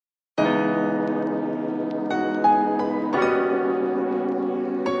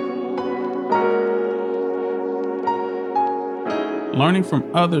Learning from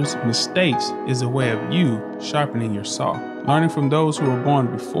others' mistakes is a way of you sharpening your saw. Learning from those who were born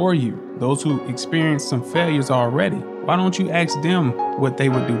before you, those who experienced some failures already. Why don't you ask them what they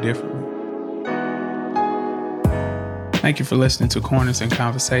would do differently? Thank you for listening to Corners and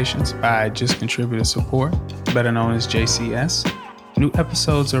Conversations by Just Contributor Support, better known as JCS. New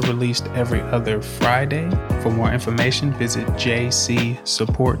episodes are released every other Friday. For more information, visit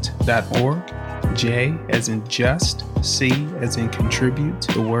jcsupport.org. J as in just, C as in contribute,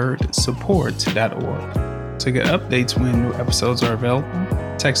 the word support.org. To get updates when new episodes are available,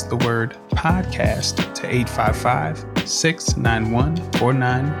 text the word podcast to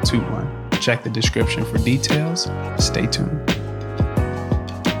 855-691-4921. Check the description for details. Stay tuned.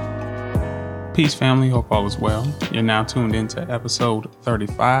 Peace, family. Hope all is well. You're now tuned into episode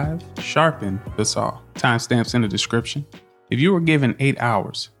 35, Sharpen the Saw. Timestamps in the description. If you were given 8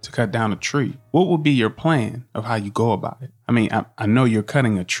 hours to cut down a tree, what would be your plan of how you go about it? I mean, I know you're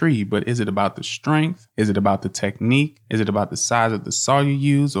cutting a tree, but is it about the strength? Is it about the technique? Is it about the size of the saw you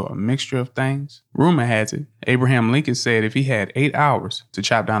use, or a mixture of things? Rumor has it, Abraham Lincoln said if he had 8 hours to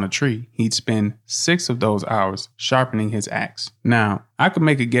chop down a tree, he'd spend 6 of those hours sharpening his axe. Now, I could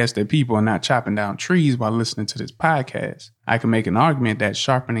make a guess that people are not chopping down trees while listening to this podcast. I can make an argument that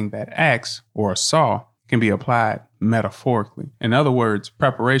sharpening that axe or a saw can be applied metaphorically. In other words,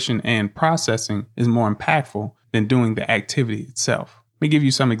 preparation and processing is more impactful than doing the activity itself. Let me give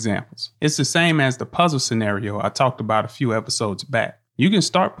you some examples. It's the same as the puzzle scenario I talked about a few episodes back. You can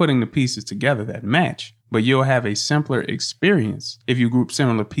start putting the pieces together that match, but you'll have a simpler experience if you group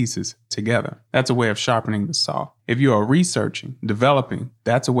similar pieces together. That's a way of sharpening the saw. If you are researching, developing,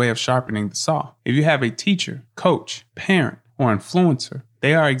 that's a way of sharpening the saw. If you have a teacher, coach, parent, or influencer,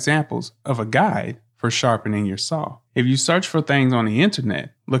 they are examples of a guide for sharpening your saw. If you search for things on the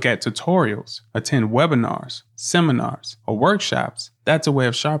internet, look at tutorials, attend webinars, seminars, or workshops, that's a way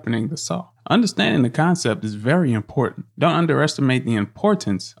of sharpening the saw. Understanding the concept is very important. Don't underestimate the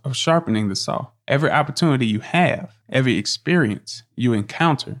importance of sharpening the saw. Every opportunity you have, every experience you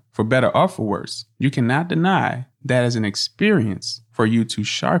encounter, for better or for worse, you cannot deny that is an experience for you to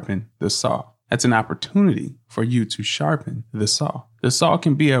sharpen the saw. That's an opportunity for you to sharpen the saw. The saw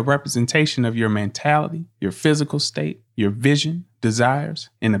can be a representation of your mentality, your physical state, your vision, desires,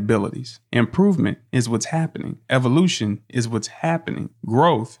 and abilities. Improvement is what's happening. Evolution is what's happening.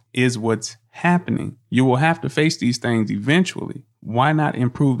 Growth is what's happening. You will have to face these things eventually. Why not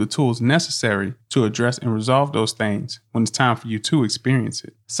improve the tools necessary to address and resolve those things when it's time for you to experience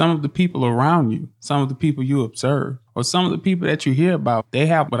it? Some of the people around you, some of the people you observe, or some of the people that you hear about, they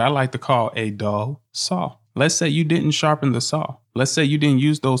have what I like to call a dull saw. Let's say you didn't sharpen the saw. Let's say you didn't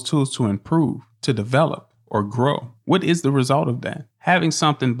use those tools to improve, to develop, or grow. What is the result of that? Having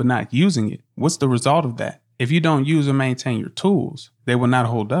something but not using it, what's the result of that? If you don't use or maintain your tools, they will not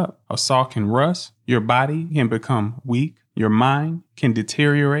hold up. A saw can rust, your body can become weak, your mind can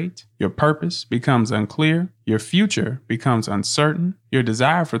deteriorate, your purpose becomes unclear, your future becomes uncertain, your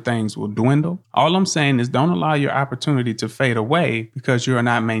desire for things will dwindle. All I'm saying is don't allow your opportunity to fade away because you are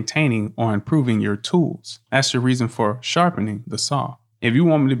not maintaining or improving your tools. That's the reason for sharpening the saw. If you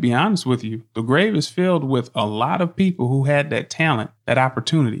want me to be honest with you, the grave is filled with a lot of people who had that talent, that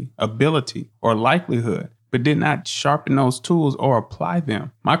opportunity, ability, or likelihood, but did not sharpen those tools or apply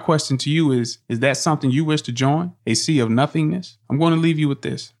them. My question to you is that something you wish to join? A sea of nothingness? I'm going to leave you with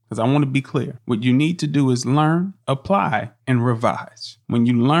this because I want to be clear. What you need to do is learn, apply, and revise. When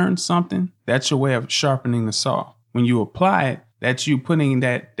you learn something, that's your way of sharpening the saw. When you apply it, that's you putting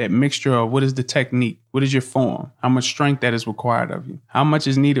that mixture of what is the technique, what is your form, how much strength that is required of you, how much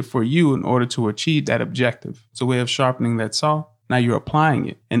is needed for you in order to achieve that objective. It's a way of sharpening that saw. Now you're applying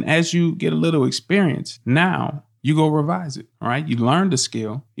it. And as you get a little experience, now you go revise it, all right? You learned the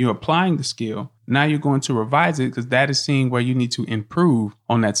skill, you're applying the skill. Now you're going to revise it because that is seeing where you need to improve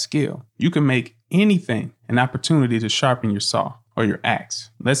on that skill. You can make anything an opportunity to sharpen your saw or your axe.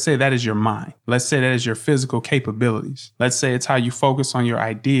 Let's say that is your mind. Let's say that is your physical capabilities. Let's say it's how you focus on your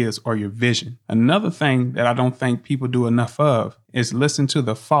ideas or your vision. Another thing that I don't think people do enough of is listen to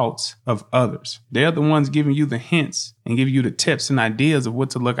the faults of others. They're the ones giving you the hints and giving you the tips and ideas of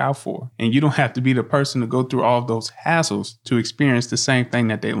what to look out for. And you don't have to be the person to go through all of those hassles to experience the same thing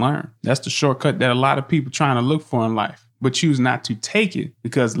that they learn. That's the shortcut that a lot of people trying to look for in life, but choose not to take it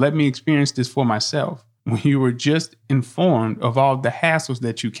because let me experience this for myself. When you were just informed of all the hassles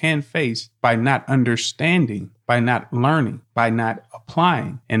that you can face by not understanding, by not learning, by not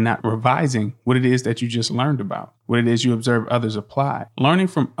applying, and not revising what it is that you just learned about, what it is you observe others apply. Learning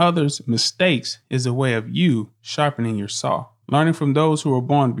from others' mistakes is a way of you sharpening your saw. learning from those who were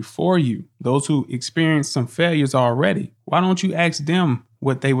born before you, those who experienced some failures already. Why don't you ask them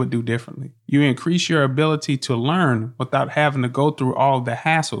what they would do differently? You increase your ability to learn without having to go through all of the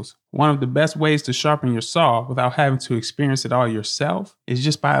hassles. One of the best ways to sharpen your saw without having to experience it all yourself is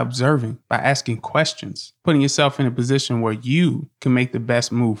just by observing, by asking questions, putting yourself in a position where you can make the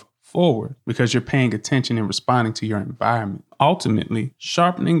best move forward because you're paying attention and responding to your environment. Ultimately,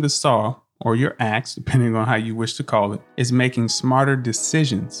 sharpening the saw, or your axe, depending on how you wish to call it, is making smarter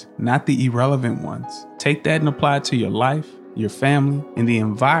decisions, not the irrelevant ones. Take that and apply it to your life, your family, and the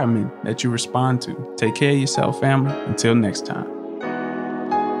environment that you respond to. Take care of yourself, family. Until next time.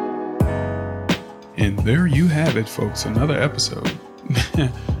 And there you have it, folks, another episode.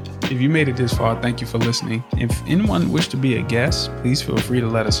 If you made it this far, thank you for listening. If anyone wishes to be a guest, please feel free to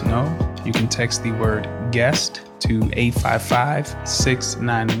let us know. You can text the word guest to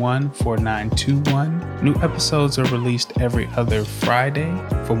 855-691-4921. New episodes are released every other Friday.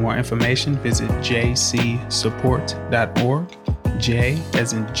 For more information, visit jcsupport.org. J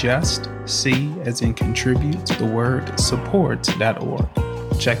as in just, C as in contribute, the word support.org.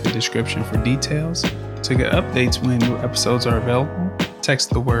 Check the description for details. To get updates when new episodes are available, text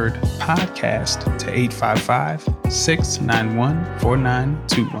the word podcast to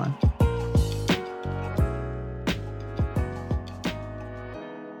 855-691-4921.